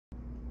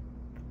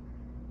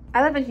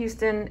I live in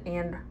Houston,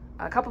 and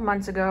a couple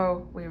months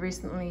ago, we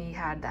recently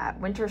had that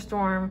winter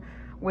storm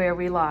where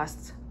we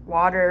lost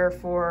water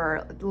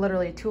for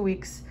literally 2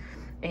 weeks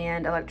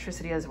and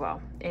electricity as well.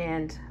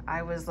 And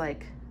I was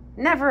like,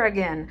 never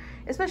again,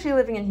 especially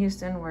living in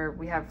Houston where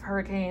we have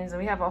hurricanes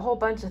and we have a whole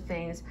bunch of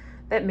things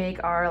that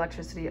make our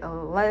electricity a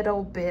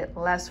little bit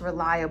less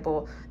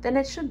reliable than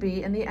it should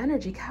be in the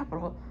energy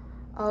capital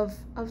of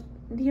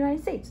the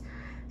United States.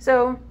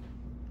 So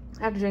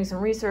after doing some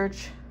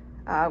research,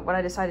 what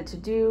I decided to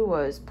do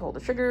was pull the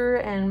trigger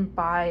and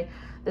buy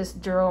this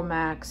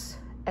Duramax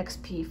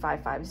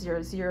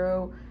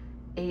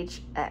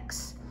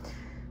XP5500HX.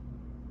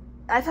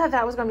 I thought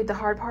that was going to be the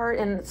hard part,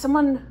 and as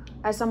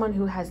someone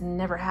who has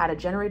never had a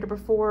generator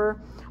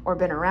before or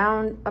been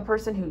around a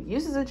person who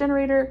uses a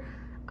generator,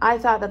 I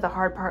thought that the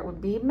hard part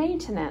would be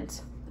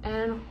maintenance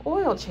and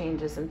oil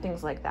changes and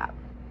things like that.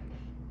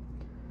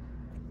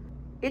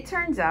 It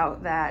turns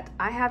out that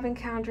I have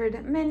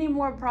encountered many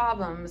more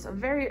problems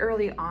very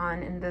early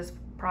on in this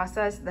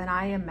process than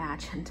I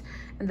imagined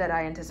and that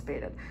I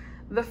anticipated.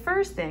 The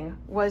first thing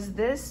was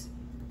this,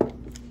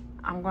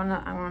 I'm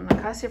gonna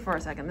cuss here for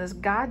a second, this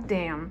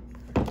goddamn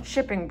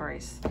shipping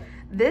brace.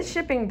 This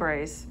shipping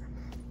brace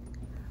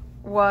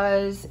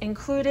was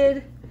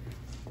included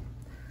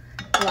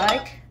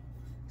like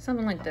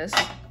something like this,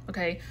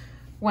 okay,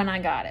 when I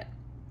got it.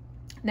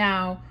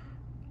 Now,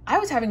 I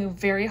was having a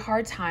very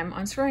hard time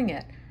unscrewing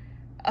it.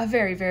 A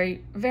very,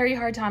 very, very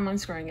hard time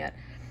unscrewing it.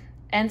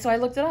 And so I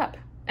looked it up,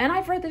 and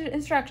I've read the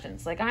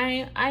instructions. Like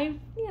I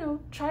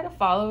try to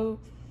follow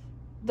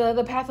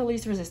the path of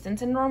least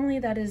resistance, and normally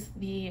that is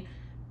the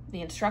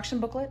instruction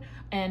booklet,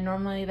 and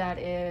normally that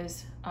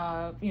is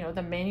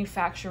the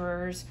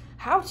manufacturer's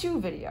how-to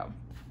video.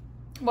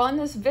 Well, in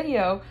this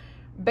video,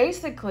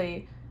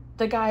 basically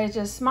the guy is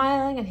just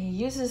smiling, and he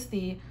uses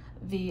the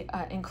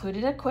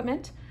included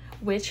equipment,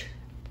 which,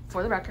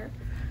 for the record,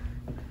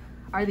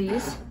 are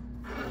these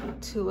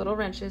two little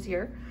wrenches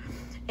here,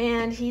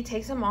 and he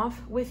takes them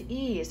off with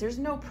ease. There's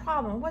no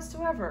problem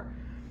whatsoever.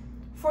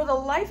 For the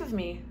life of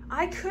me,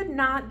 I could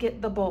not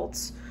get the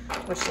bolts,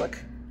 which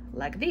look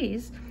like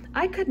these.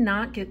 I could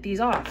not get these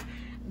off.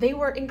 They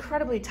were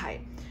incredibly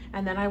tight.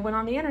 And then I went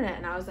on the internet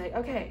and I was like,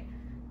 okay,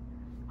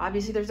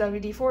 obviously there's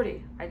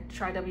WD-40. I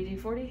tried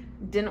WD-40,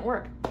 didn't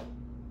work.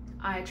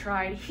 I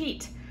tried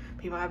heat.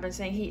 People have been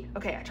saying heat.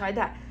 Okay, I tried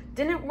that,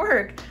 didn't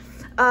work.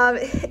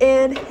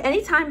 And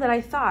anytime that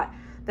I thought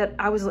that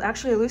I was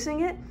actually loosening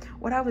it,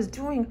 what I was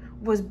doing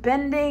was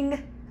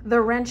bending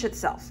the wrench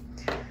itself.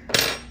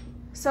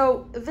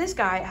 So this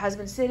guy has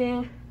been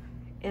sitting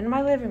in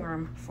my living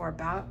room for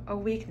about a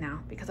week now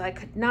because I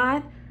could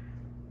not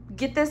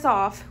get this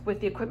off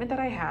with the equipment that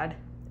I had,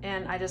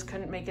 and I just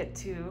couldn't make it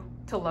to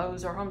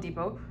Lowe's or Home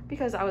Depot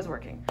because I was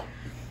working.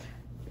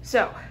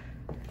 So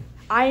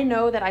I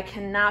know that I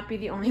cannot be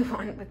the only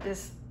one with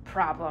this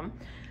problem,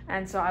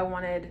 and so I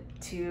wanted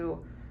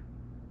to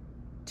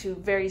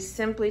very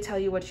simply tell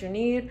you what you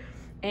need,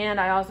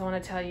 and I also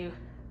want to tell you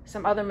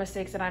some other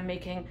mistakes that I'm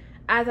making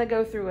as I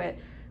go through it,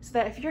 so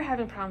that if you're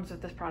having problems with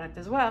this product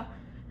as well,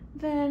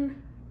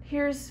 then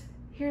here's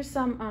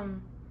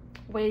some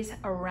ways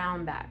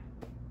around that.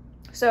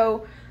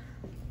 So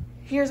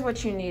here's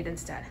what you need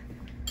instead.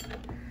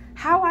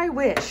 How I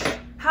wish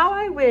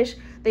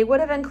they would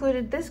have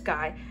included this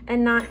guy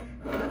and not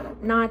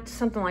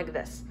something like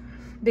this,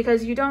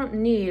 because you don't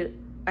need,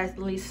 at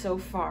least so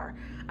far,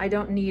 I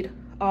don't need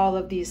all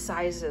of these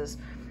sizes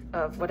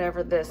of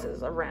whatever this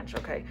is, a wrench,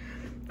 okay?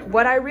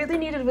 What I really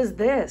needed was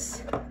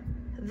this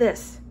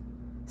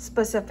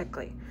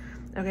specifically.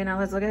 Okay, now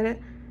let's look at it.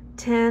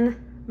 10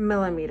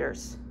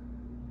 millimeters.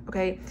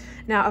 Okay,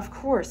 now of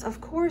course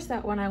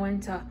that when I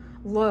went to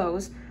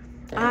Lowe's,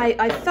 I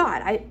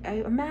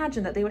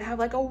imagined that they would have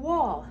like a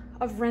wall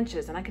of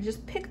wrenches and I could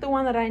just pick the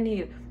one that I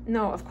need.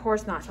 No, of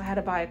course not. So I had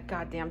to buy a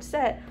goddamn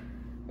set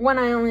when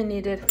I only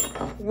needed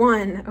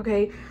one,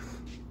 okay?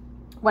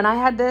 When I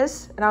had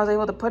this and I was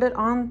able to put it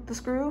on the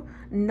screw,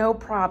 no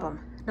problem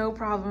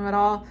at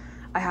all.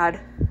 I had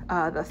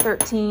the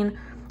 13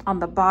 on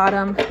the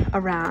bottom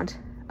around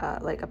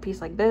like a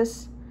piece like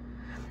this.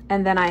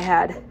 And then I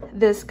had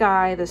this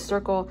guy, this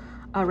circle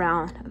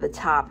around the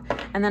top.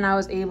 And then I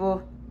was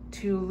able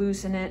to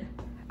loosen it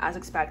as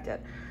expected.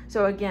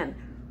 So again,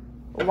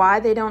 why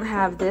they don't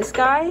have this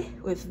guy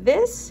with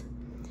this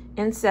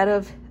instead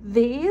of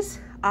these,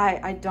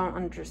 I don't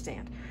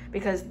understand.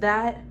 Because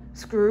that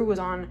screw was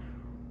on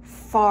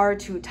far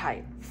too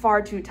tight.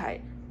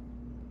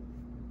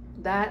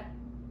 That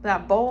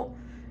bolt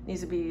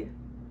needs to be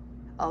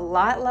a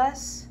lot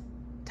less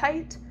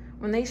tight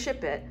when they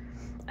ship it.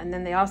 And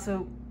then they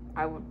also,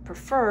 I would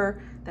prefer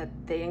that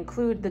they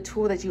include the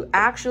tool that you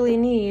actually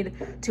need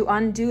to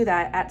undo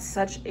that at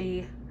such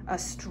a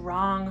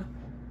strong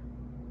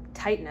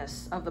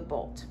tightness of the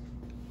bolt.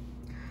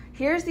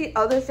 Here's the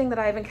other thing that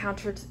I've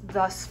encountered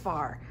thus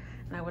far,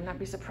 and I would not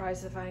be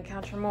surprised if I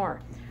encounter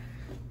more.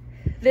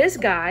 This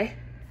guy,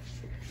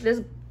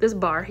 this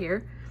bar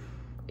here,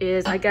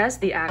 is, I guess,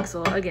 the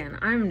axle. Again,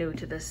 I'm new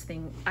to this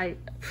thing. I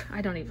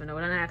don't even know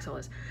what an axle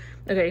is.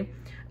 Okay,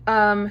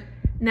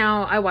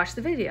 Now I watched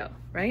the video,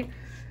 right?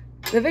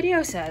 The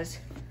video says,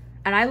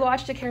 and I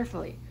watched it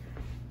carefully,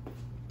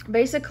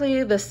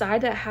 basically the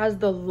side that has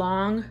the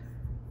long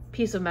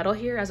piece of metal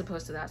here as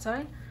opposed to that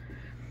side,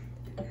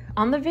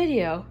 on the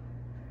video,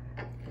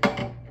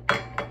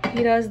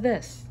 he does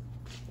this,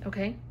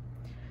 okay?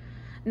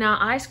 Now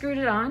I screwed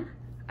it on,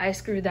 I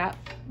screwed that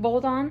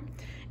bolt on,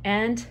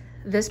 and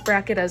this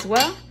bracket as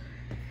well,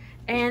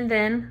 and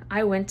then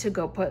I went to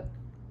go put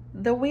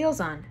the wheels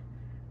on.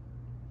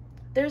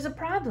 There's a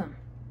problem.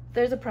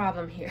 There's a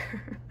problem here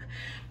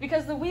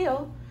because the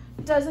wheel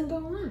doesn't go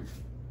on.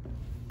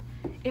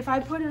 If I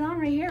put it on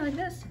right here like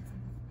this,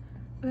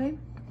 okay,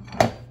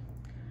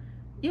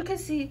 you can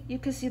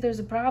see there's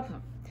a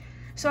problem.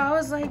 So I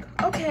was like,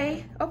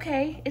 okay,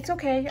 it's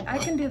okay. I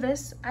can do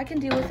this. I can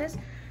deal with this.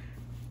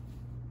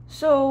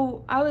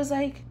 So I was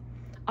like,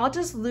 I'll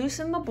just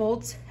loosen the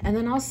bolts and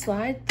then I'll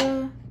slide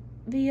the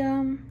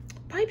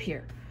pipe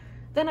here.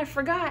 Then I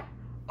forgot,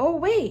 oh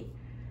wait,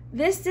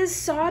 this is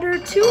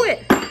soldered to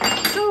it.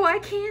 So I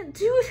can't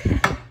do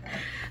that.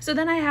 So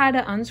then I had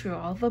to unscrew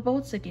all the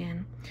bolts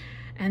again.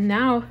 And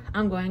now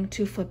I'm going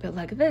to flip it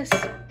like this.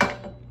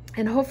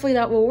 And hopefully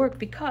that will work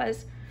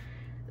because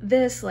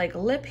this like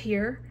lip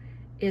here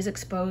is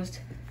exposed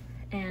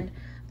and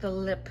the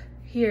lip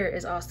here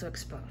is also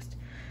exposed.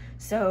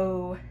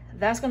 So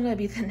that's gonna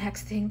be the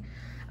next thing.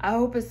 I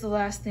hope it's the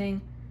last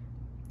thing.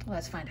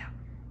 Let's find out.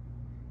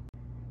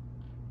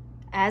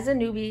 As a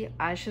newbie,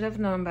 I should have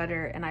known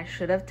better and I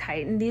should have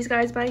tightened these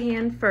guys by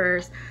hand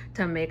first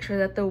to make sure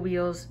that the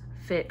wheels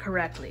fit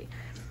correctly.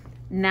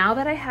 Now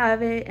that I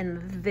have it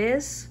in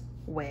this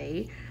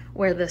way,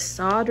 where the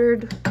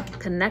soldered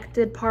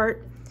connected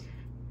part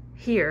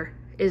here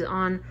is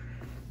on,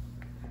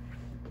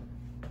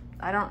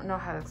 I don't know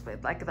how to explain,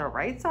 like the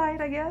right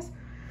side, I guess,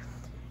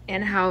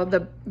 and how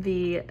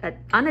the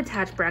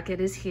unattached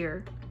bracket is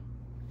here,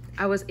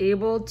 I was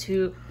able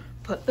to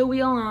put the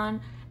wheel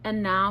on,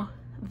 and now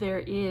there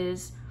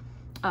is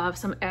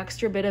some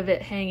extra bit of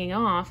it hanging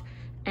off,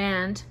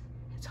 and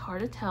it's hard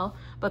to tell,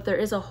 but there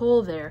is a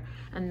hole there,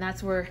 and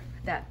that's where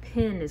that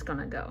pin is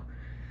gonna go.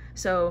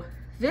 So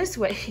this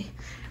way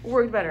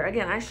worked better.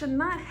 Again, I should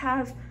not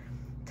have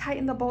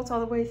tightened the bolts all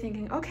the way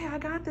thinking, okay, I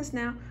got this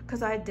now,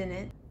 because I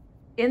didn't.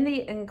 In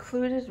the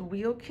included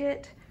wheel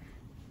kit,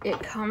 it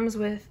comes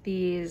with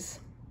these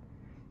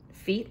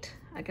feet,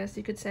 I guess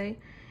you could say,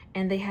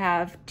 and they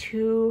have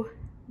 2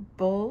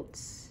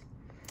 bolts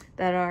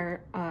that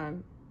are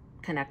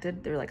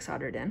connected. They're like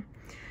soldered in,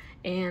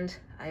 and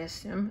I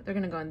assume they're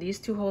gonna go in these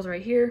 2 holes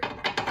right here.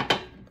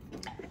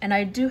 And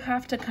I do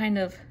have to kind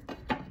of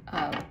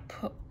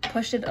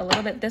push it a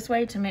little bit this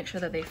way to make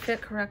sure that they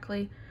fit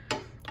correctly,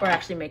 or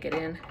actually make it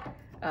in.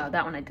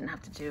 That one I didn't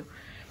have to do.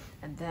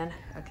 And then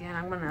again,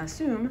 I'm gonna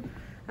assume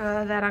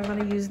that I'm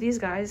gonna use these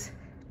guys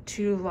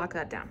to lock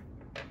that down.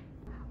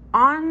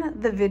 On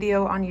the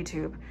video on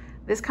YouTube,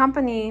 this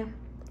company,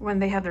 when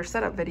they have their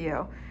setup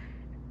video,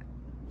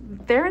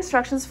 their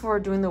instructions for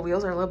doing the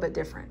wheels are a little bit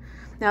different.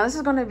 Now this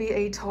is gonna be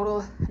a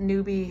total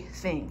newbie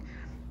thing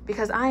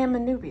because I am a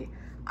newbie.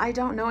 I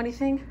don't know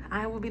anything.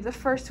 I will be the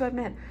first to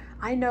admit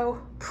I know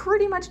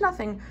pretty much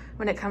nothing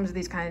when it comes to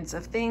these kinds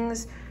of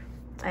things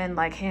and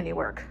like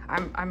handiwork.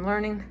 I'm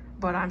learning,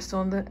 but I'm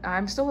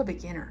still a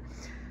beginner.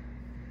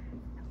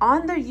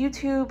 On the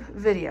YouTube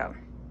video,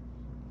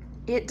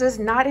 it does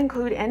not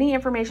include any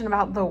information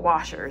about the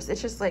washers.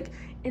 It's just like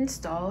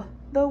install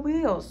the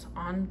wheels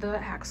on the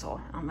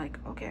axle. I'm like,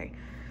 okay.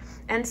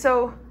 And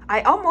so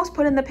I almost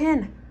put in the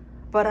pin,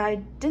 but I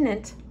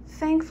didn't,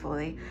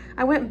 thankfully.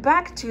 I went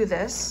back to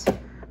this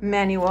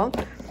manual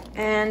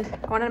and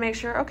I wanted to make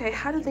sure, okay,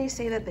 how do they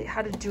say that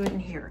how to do it in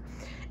here?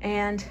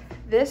 And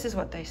this is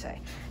what they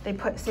say. They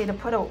say to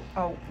put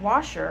a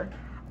washer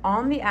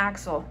on the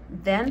axle,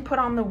 then put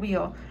on the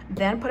wheel,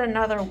 then put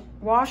another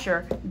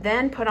washer,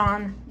 then put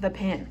on the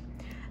pin.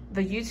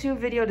 The YouTube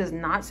video does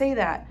not say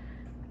that.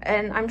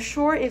 And I'm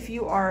sure if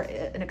you are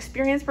an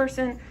experienced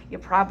person, you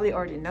probably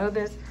already know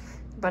this.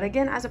 But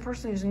again, as a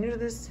person who's new to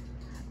this,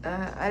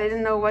 I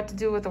didn't know what to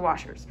do with the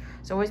washers.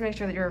 So always make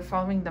sure that you're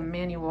following the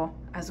manual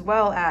as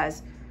well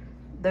as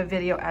the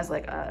video as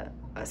like a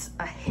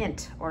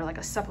hint or like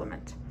a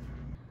supplement.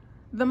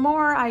 The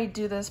more I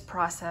do this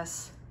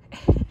process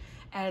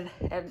and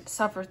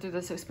suffer through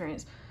this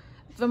experience,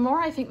 the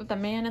more I think that the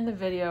man in the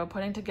video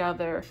putting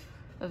together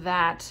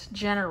that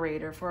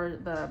generator for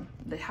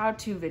the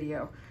how-to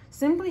video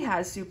simply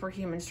has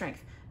superhuman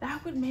strength.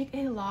 That would make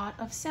a lot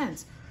of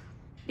sense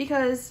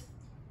because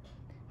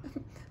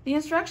the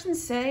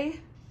instructions say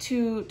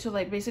to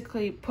like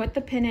basically put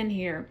the pin in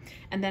here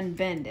and then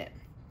bend it.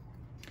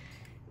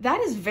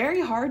 That is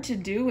very hard to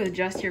do with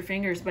just your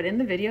fingers, but in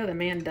the video the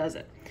man does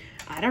it.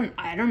 I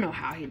don't know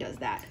how he does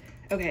that.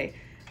 Okay,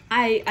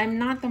 I'm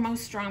not the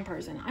most strong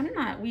person. I'm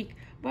not weak,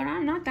 but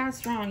I'm not that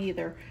strong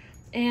either.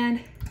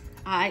 And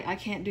I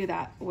can't do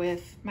that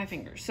with my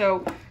fingers.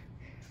 So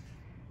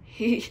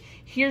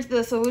here's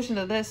the solution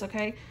to this,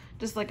 okay?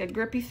 Just like a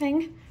grippy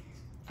thing.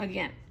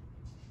 Again,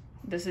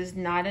 This is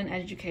not an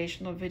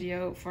educational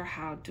video for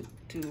how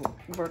to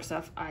work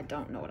stuff. I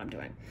don't know what I'm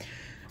doing.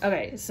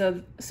 Okay,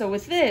 so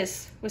with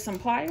this, with some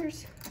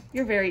pliers,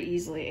 you're very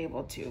easily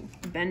able to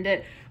bend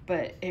it.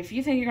 But if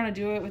you think you're gonna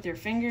do it with your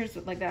fingers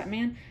like that,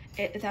 man,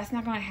 that's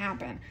not gonna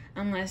happen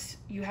unless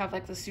you have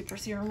like the super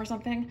serum or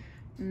something.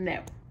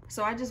 No.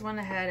 So I just went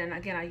ahead and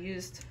again, I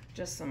used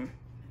just some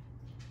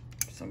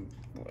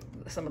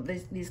of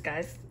these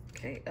guys.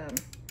 Okay,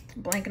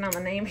 blanking on the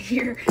name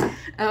here.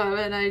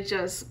 And I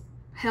just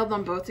held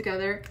them both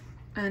together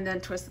and then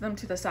twisted them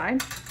to the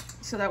side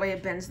so that way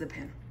it bends the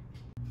pin.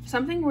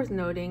 Something worth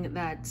noting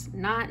that's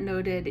not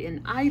noted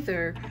in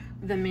either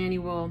the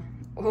manual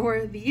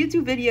or the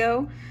YouTube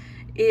video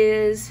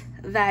is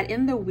that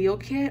in the wheel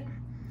kit,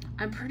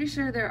 I'm pretty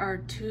sure there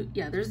are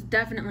there's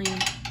definitely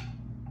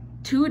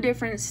two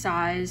different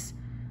size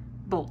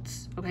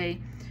bolts, okay?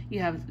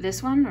 You have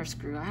this one or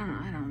screw,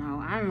 I don't know,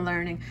 I'm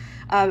learning.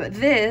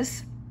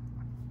 This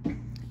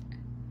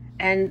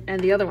and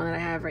the other one that I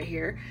have right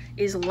here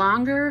is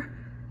longer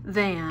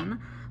than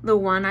the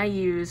one I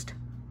used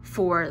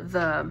for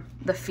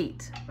the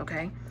feet,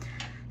 okay?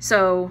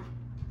 So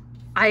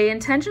I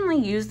intentionally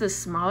used the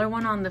smaller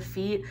one on the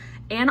feet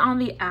and on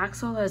the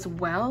axle as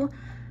well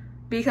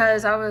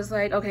because I was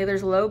like, okay,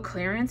 there's low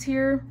clearance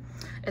here,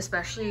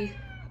 especially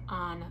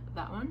on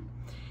that one.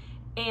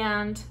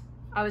 And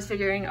I was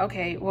figuring,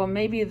 okay, well,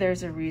 maybe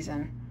there's a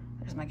reason.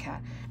 There's my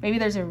cat. Maybe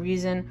there's a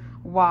reason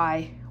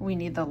why we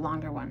need the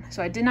longer one.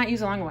 So I did not use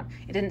the longer one.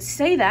 It didn't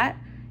say that.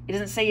 It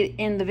doesn't say it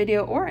in the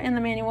video or in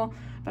the manual,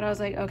 but I was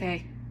like,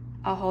 okay,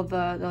 I'll hold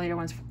the later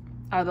ones,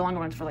 the longer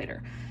ones for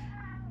later.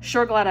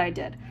 Sure glad I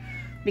did,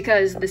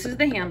 because this is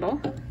the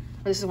handle.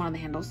 This is one of the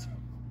handles.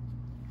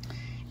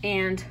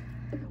 And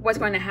what's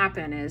going to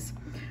happen is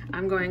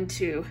I'm going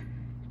to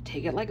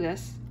take it like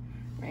this,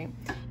 right?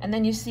 And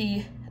then you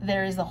see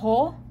there is the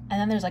hole, and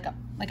then there's like a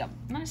not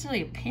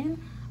necessarily a pin,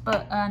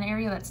 but an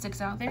area that sticks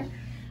out there.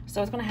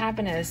 So what's going to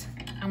happen is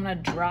I'm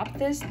going to drop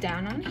this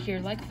down on here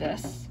like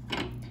this.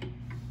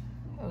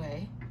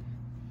 Okay.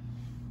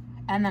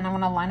 And then I'm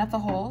going to line up the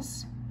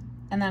holes,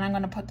 and then I'm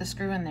going to put the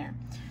screw in there.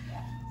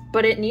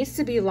 But it needs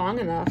to be long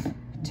enough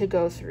to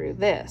go through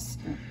this.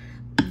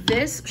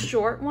 This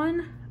short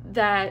one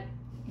that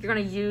you're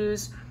going to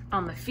use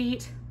on the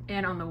feet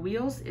and on the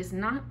wheels is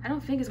not, I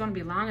don't think it's going to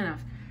be long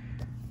enough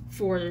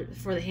for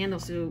the handle.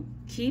 So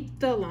keep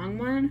the long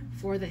one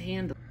for the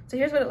handle. So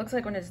here's what it looks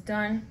like when it's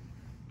done.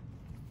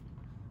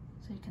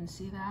 So you can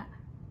see that.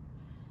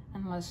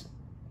 And let's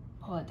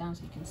pull it down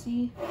so you can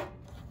see.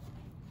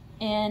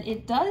 And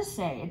it does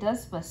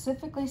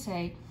specifically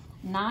say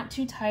not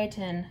to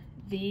tighten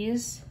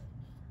this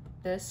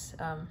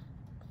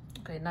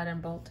nut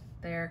and bolt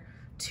there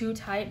too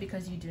tight,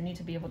 because you do need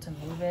to be able to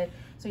move it.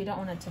 So you don't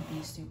want it to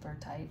be super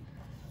tight.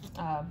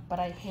 But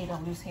I hate a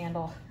loose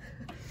handle.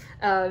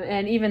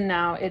 And even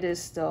now it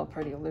is still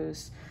pretty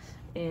loose.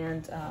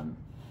 And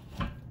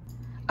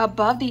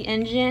above the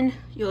engine,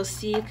 you'll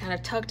see kind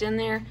of tucked in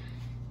there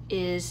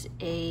is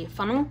a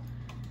funnel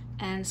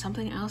and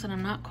something else, and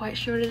I'm not quite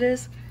sure what it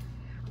is.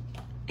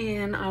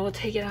 And I will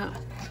take it out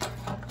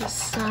the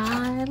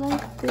side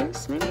like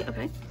this, maybe,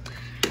 okay.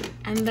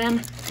 And then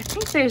I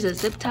think there's a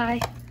zip tie.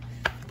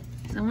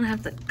 So I'm gonna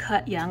have to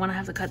cut, I'm gonna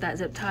have to cut that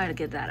zip tie to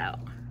get that out.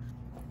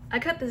 I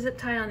cut the zip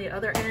tie on the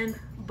other end,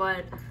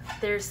 but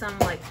there's some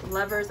like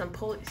levers and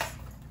pulleys.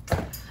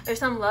 There's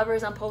some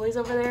levers and pulleys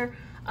over there.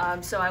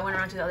 So I went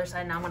around to the other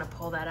side, and now I'm gonna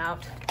pull that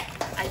out.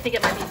 I think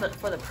it might be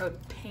for the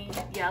propane.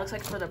 Yeah, it looks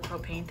like for the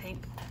propane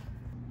tank.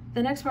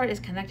 The next part is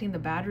connecting the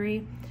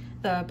battery.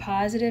 The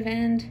positive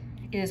end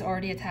is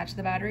already attached to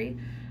the battery,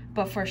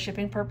 but for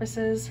shipping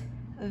purposes,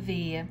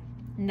 the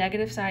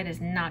negative side is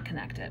not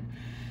connected.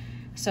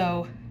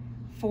 So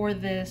for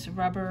this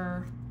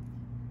rubber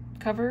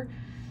cover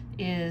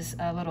is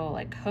a little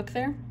like hook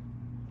there.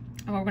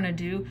 And what we're gonna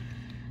do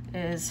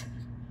is,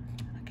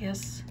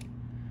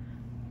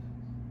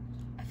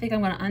 I think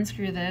I'm gonna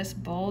unscrew this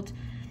bolt,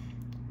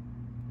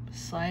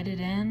 slide it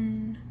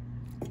in.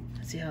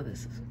 Let's see how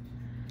this is.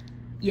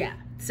 Yeah,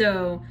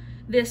 so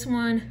this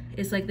one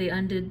is like they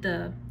undid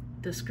the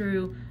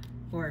screw,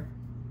 or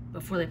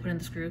before they put in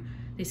the screw,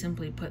 they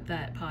simply put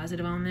that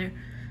positive on there.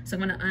 So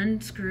I'm gonna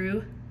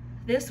unscrew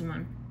this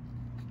one,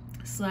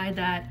 slide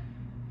that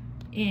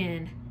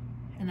in,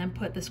 and then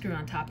put the screw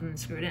on top and then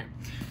screw it in.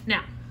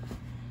 Now,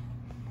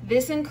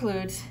 this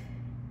includes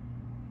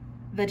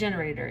the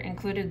generator,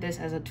 included this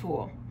as a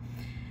tool.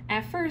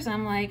 At first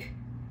I'm like,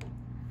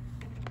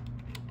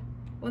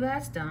 well,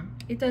 that's dumb.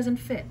 It doesn't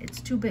fit,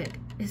 it's too big.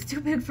 It's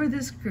too big for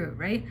this screw,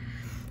 right?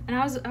 And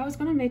I was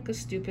gonna make a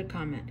stupid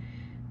comment,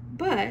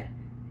 but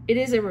it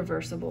is a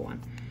reversible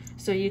one.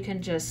 So you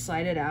can just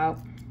slide it out.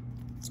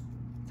 It's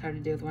hard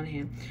to do with one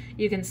hand.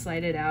 You can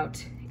slide it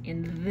out,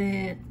 and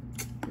then,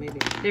 maybe,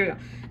 there we go.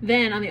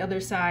 Then on the other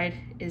side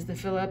is the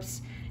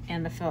Phillips,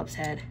 and the Phillips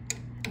head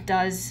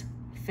does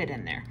fit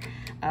in there.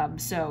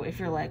 So if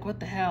you're like, what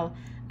the hell?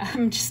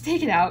 Just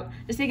take it out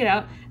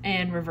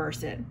and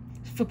reverse it.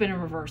 Flip it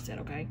and reverse it,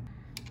 okay?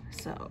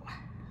 So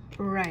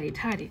righty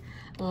tighty,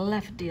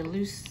 lefty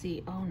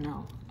loosey. Oh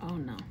no, oh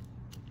no.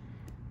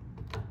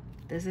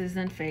 This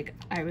isn't fake.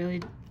 I really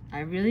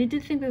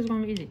did think this was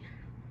gonna be easy.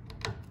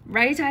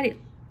 Righty tighty,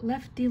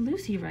 lefty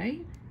loosey,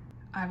 right?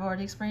 I've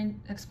already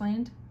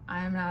explained.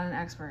 I am not an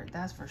expert,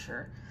 that's for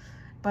sure.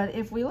 But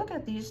if we look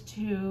at these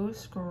two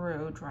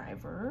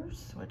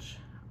screwdrivers, which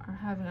are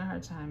having a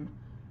hard time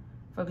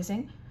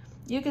focusing,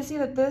 you can see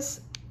that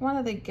this one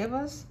that they give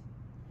us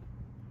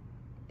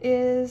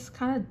is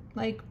kind of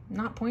like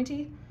not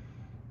pointy.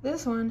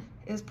 This one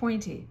is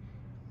pointy.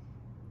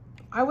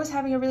 I was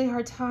having a really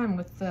hard time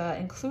with the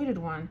included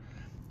one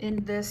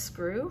in this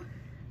screw,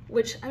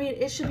 which, I mean,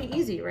 it should be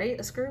easy, right?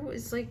 A screw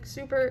is like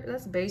super,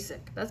 that's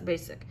basic.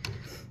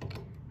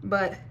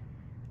 But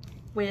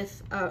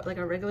with like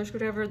a regular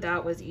screwdriver,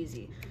 that was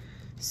easy.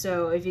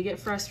 So if you get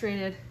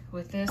frustrated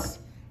with this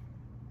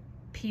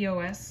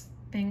POS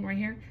thing right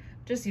here,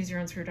 just use your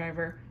own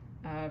screwdriver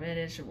and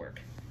it should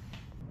work.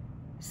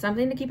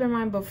 Something to keep in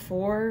mind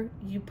before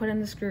you put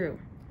in the screw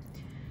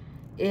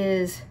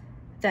is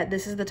that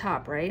this is the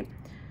top, right?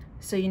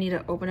 So you need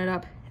to open it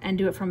up and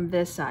do it from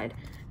this side.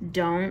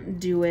 Don't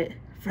do it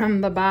from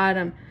the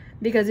bottom,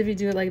 because if you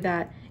do it like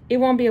that, it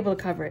won't be able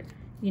to cover it.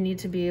 You need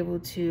to be able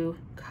to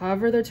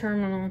cover the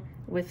terminal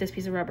with this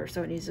piece of rubber,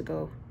 so it needs to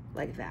go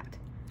like that.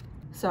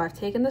 So I've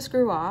taken the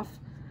screw off.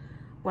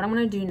 What I'm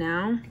gonna do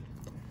now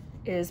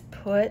is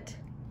put,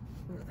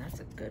 ooh, that's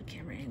a good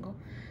camera angle.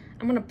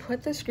 I'm gonna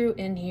put the screw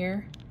in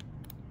here,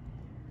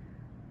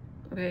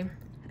 okay?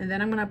 And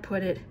then I'm gonna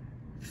put it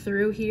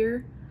through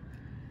here,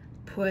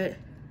 put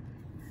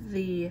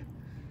the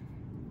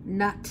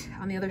nut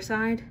on the other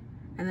side,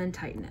 and then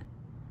tighten it.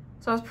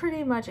 So I was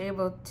pretty much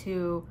able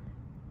to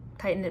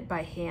tighten it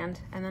by hand,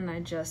 and then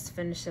I just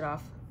finished it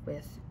off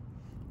with,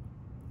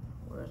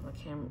 where's my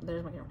camera?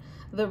 There's my camera.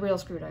 The real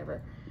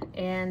screwdriver.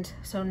 And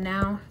so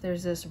now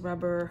there's this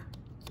rubber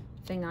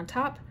thing on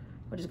top,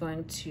 which is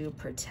going to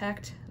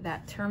protect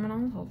that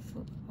terminal,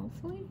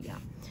 hopefully, yeah.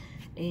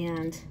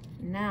 And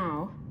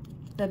now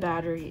the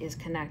battery is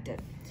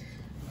connected.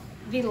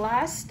 The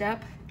last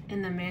step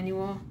in the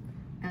manual,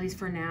 at least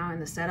for now in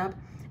the setup,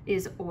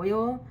 is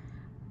oil.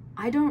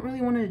 I don't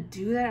really want to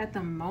do that at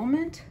the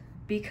moment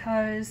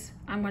because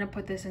I'm going to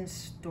put this in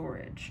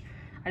storage.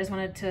 I just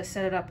wanted to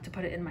set it up to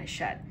put it in my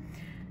shed.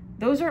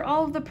 Those are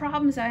all of the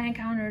problems I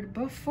encountered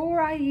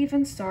before I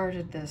even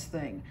started this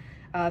thing.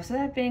 So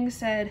that being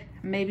said,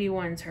 maybe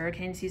once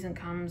hurricane season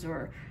comes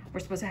or we're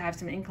supposed to have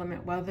some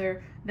inclement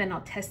weather, then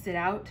I'll test it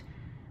out.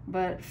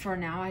 But for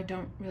now, I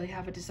don't really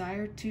have a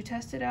desire to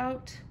test it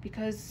out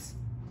because,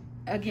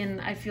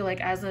 again, I feel like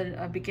as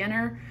a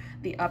beginner,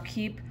 the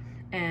upkeep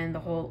and the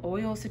whole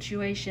oil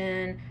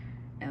situation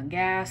and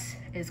gas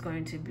is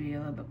going to be a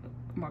little bit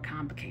more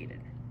complicated.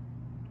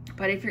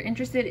 But if you're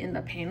interested in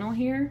the panel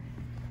here,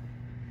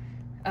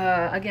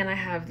 again, I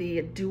have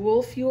the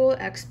dual fuel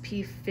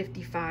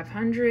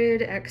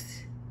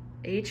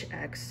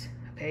XP5500HX,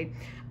 okay?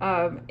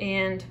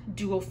 And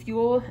dual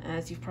fuel,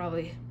 as you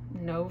probably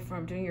know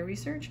from doing your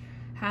research,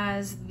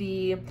 has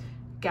the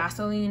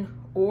gasoline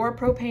or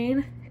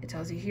propane. It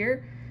tells you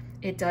here.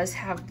 It does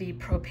have the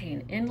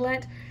propane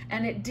inlet,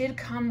 and it did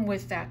come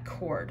with that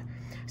cord.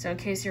 So in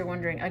case you're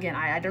wondering, again,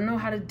 I don't know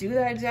how to do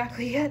that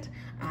exactly yet.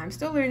 I'm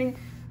still learning,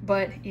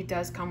 but it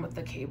does come with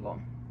the cable.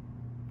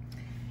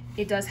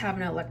 It does have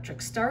an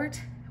electric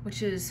start,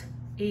 which is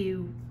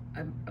a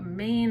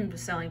main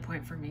selling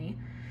point for me.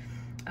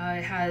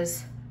 It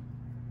has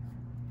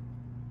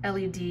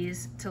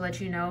LEDs to let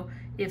you know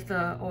if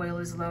the oil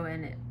is low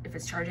and if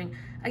it's charging.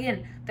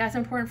 Again, that's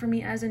important for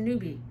me as a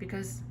newbie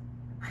because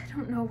I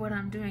don't know what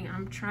I'm doing.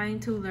 I'm trying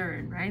to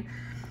learn, right?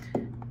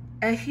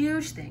 A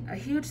huge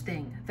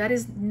thing that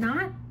is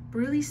not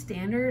really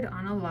standard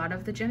on a lot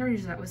of the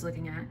generators that I was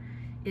looking at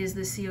is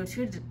the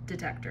CO2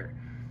 detector.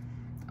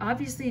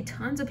 Obviously,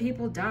 tons of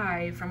people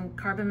die from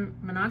carbon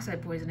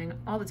monoxide poisoning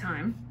all the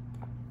time.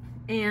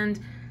 And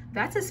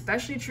that's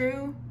especially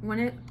true when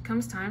it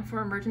comes time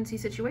for emergency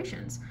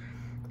situations.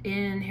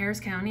 In Harris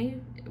County,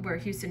 where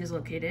Houston is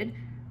located,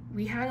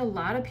 we had a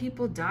lot of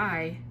people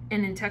die,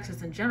 and in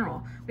Texas in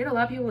general, we had a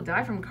lot of people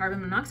die from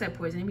carbon monoxide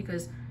poisoning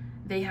because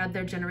they had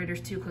their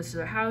generators too close to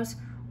their house,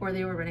 or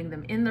they were running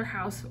them in their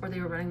house, or they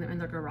were running them in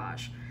their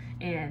garage.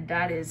 And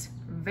that is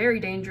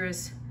very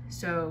dangerous.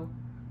 So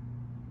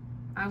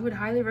I would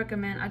highly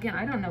recommend, again,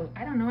 I don't know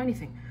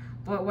anything,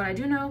 but what I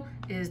do know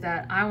is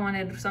that I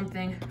wanted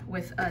something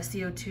with a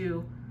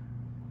CO2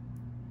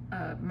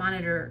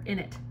 monitor in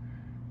it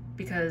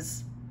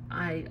because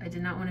I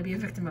did not want to be a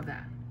victim of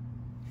that.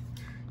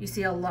 You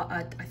see a lot,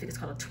 I think it's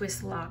called a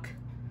twist lock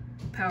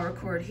power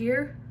cord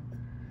here.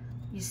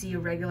 You see a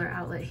regular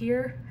outlet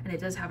here, and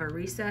it does have a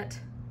reset.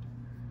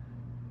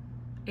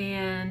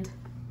 And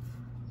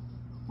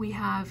we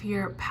have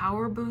here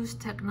power boost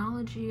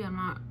technology. I'm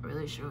not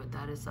really sure what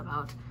that is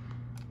about.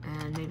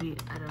 And maybe,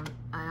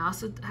 I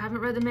also haven't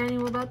read the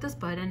manual about this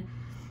button.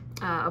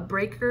 A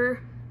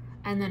breaker,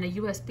 and then a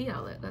USB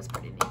outlet. That's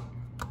pretty neat.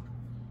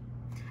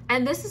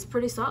 And this is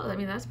pretty solid. I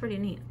mean, that's pretty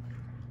neat,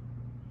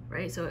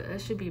 right? So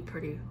it should be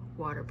pretty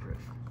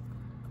waterproof.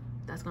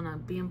 That's gonna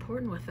be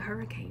important with the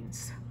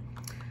hurricanes.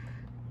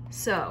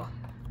 So,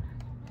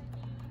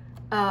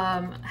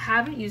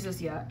 haven't used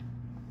this yet.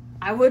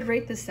 I would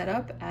rate this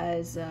setup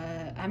as,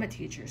 I'm a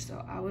teacher,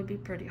 so I would be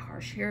pretty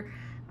harsh here.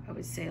 I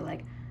would say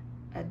like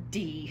a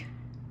D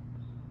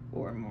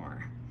or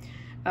more.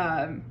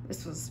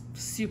 This was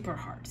super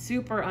hard,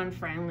 super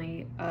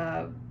unfriendly,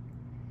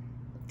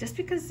 just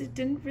because it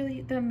didn't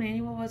really, the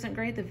manual wasn't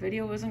great, the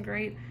video wasn't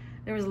great.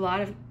 There was a lot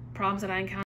of problems that I encountered.